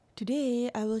Today,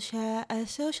 I will share a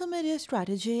social media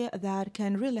strategy that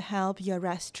can really help your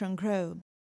restaurant grow.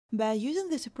 By using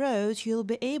this approach, you'll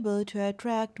be able to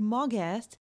attract more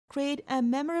guests, create a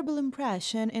memorable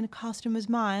impression in customers'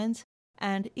 minds,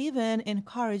 and even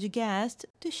encourage guests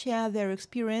to share their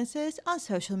experiences on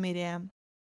social media.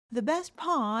 The best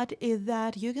part is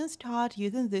that you can start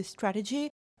using this strategy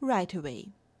right away.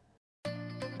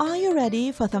 Are you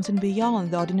ready for something beyond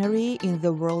the ordinary in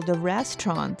the world of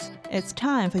restaurants? It's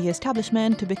time for your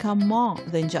establishment to become more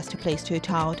than just a place to eat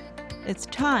out. It's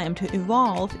time to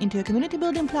evolve into a community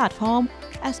building platform,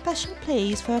 a special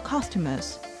place for your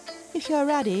customers. If you are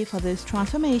ready for this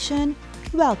transformation,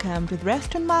 welcome to the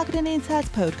Restaurant Marketing Insights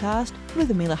podcast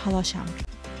with Mila Halosha.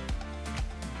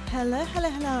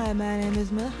 Hello, my name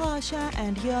is Mila Halosha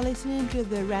and you are listening to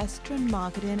the Restaurant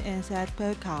Marketing Insights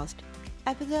podcast.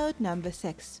 Episode number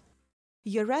 6.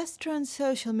 Your restaurant's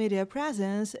social media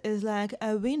presence is like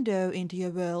a window into your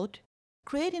world.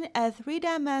 Creating a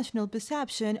three-dimensional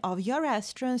perception of your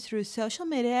restaurant through social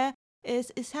media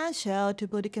is essential to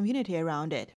build a community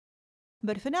around it.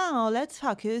 But for now, let's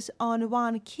focus on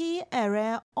one key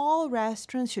area all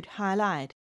restaurants should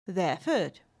highlight: their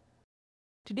food.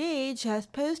 Today,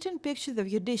 just posting pictures of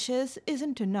your dishes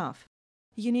isn't enough.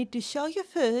 You need to show your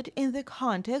food in the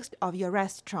context of your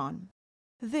restaurant.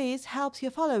 This helps your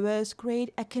followers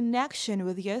create a connection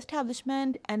with your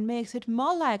establishment and makes it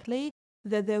more likely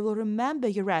that they will remember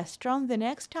your restaurant the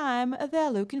next time they are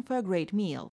looking for a great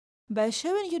meal. By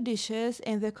showing your dishes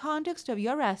in the context of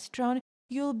your restaurant,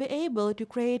 you'll be able to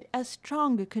create a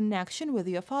stronger connection with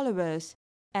your followers,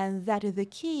 and that is the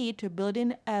key to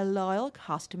building a loyal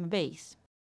customer base.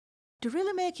 To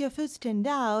really make your food stand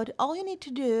out, all you need to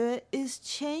do is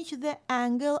change the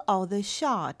angle of the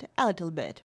shot a little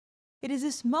bit. It is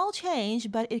a small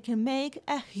change, but it can make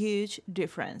a huge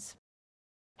difference.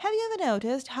 Have you ever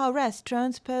noticed how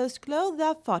restaurants post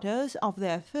close-up photos of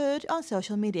their food on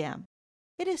social media?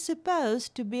 It is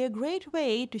supposed to be a great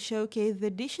way to showcase the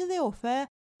dishes they offer,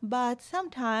 but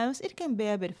sometimes it can be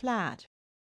a bit flat.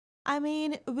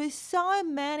 With so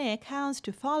many accounts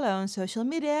to follow on social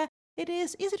media, it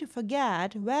is easy to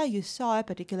forget where you saw a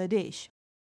particular dish.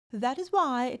 That is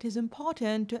why it is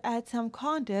important to add some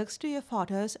context to your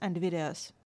photos and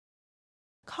videos.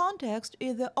 Context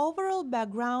is the overall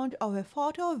background of a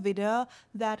photo or video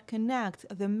that connects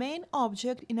the main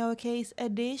object, in our case a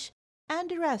dish, and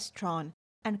the restaurant,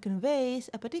 and conveys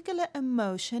a particular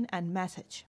emotion and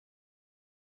message.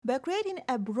 By creating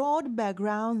a broad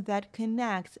background that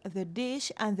connects the dish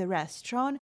and the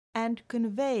restaurant and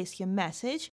conveys your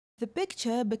message, the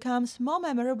picture becomes more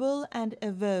memorable and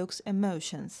evokes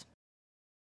emotions.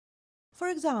 For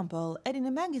example, adding a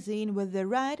magazine with the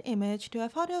right image to a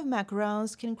photo of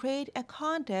macarons can create a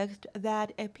context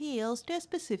that appeals to a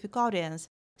specific audience,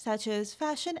 such as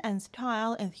fashion and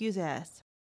style enthusiasts.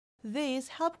 These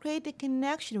help create a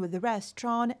connection with the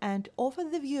restaurant and offer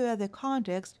the viewer the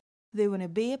context they want to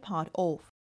be a part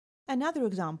of. Another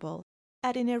example,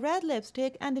 adding a red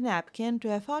lipstick and a napkin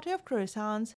to a photo of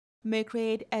croissants may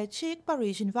create a chic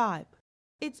Parisian vibe.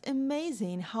 It's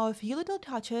amazing how a few little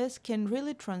touches can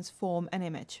really transform an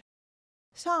image.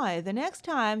 So, the next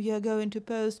time you're going to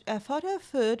post a photo of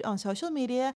food on social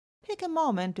media, take a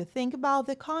moment to think about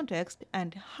the context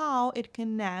and how it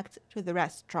connects to the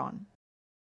restaurant.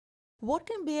 What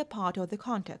can be a part of the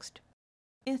context?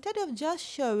 Instead of just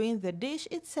showing the dish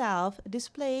itself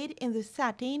displayed in the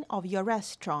setting of your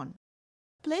restaurant,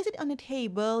 place it on a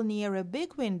table near a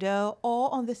big window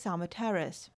or on the summer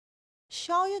terrace.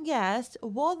 Show your guests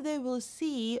what they will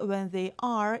see when they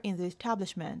are in the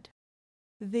establishment.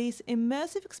 This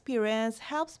immersive experience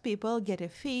helps people get a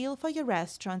feel for your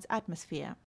restaurant's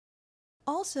atmosphere.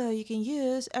 Also, you can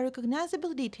use a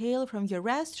recognizable detail from your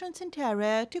restaurant's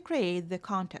interior to create the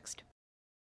context.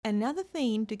 Another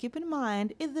thing to keep in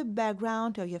mind is the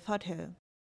background of your photo.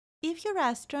 If your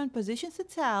restaurant positions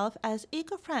itself as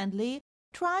eco-friendly,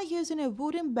 try using a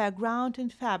wooden background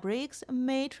and fabrics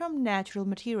made from natural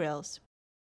materials.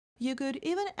 You could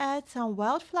even add some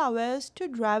wildflowers to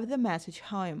drive the message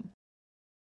home.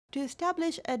 To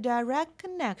establish a direct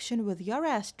connection with your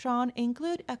restaurant,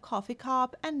 include a coffee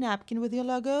cup and napkin with your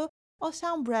logo or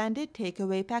some branded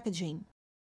takeaway packaging.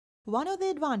 One of the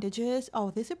advantages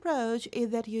of this approach is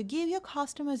that you give your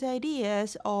customers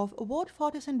ideas of what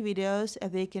photos and videos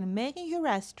they can make in your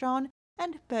restaurant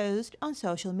and post on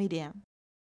social media.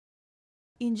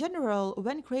 In general,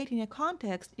 when creating a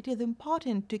context, it is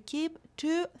important to keep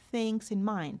two things in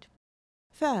mind.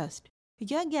 First,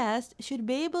 your guests should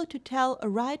be able to tell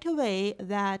right away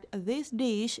that this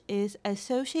dish is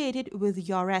associated with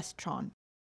your restaurant.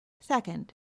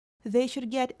 Second, They should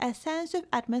get a sense of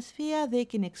atmosphere they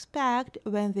can expect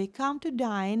when they come to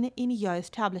dine in your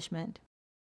establishment.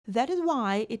 That is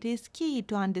why it is key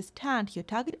to understand your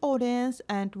target audience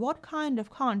and what kind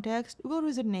of context will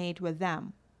resonate with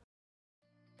them.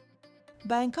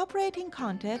 By incorporating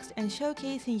context and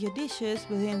showcasing your dishes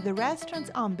within the restaurant's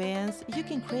ambience, you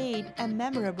can create a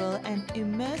memorable and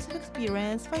immersive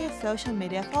experience for your social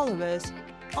media followers,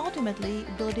 ultimately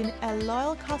building a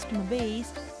loyal customer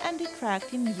base and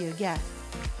attracting new guests.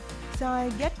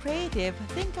 So get creative,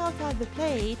 think outside the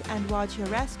plate, and watch your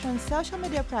restaurant's social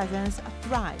media presence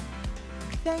thrive.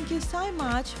 Thank you so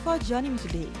much for joining me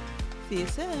today. See you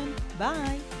soon.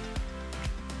 Bye.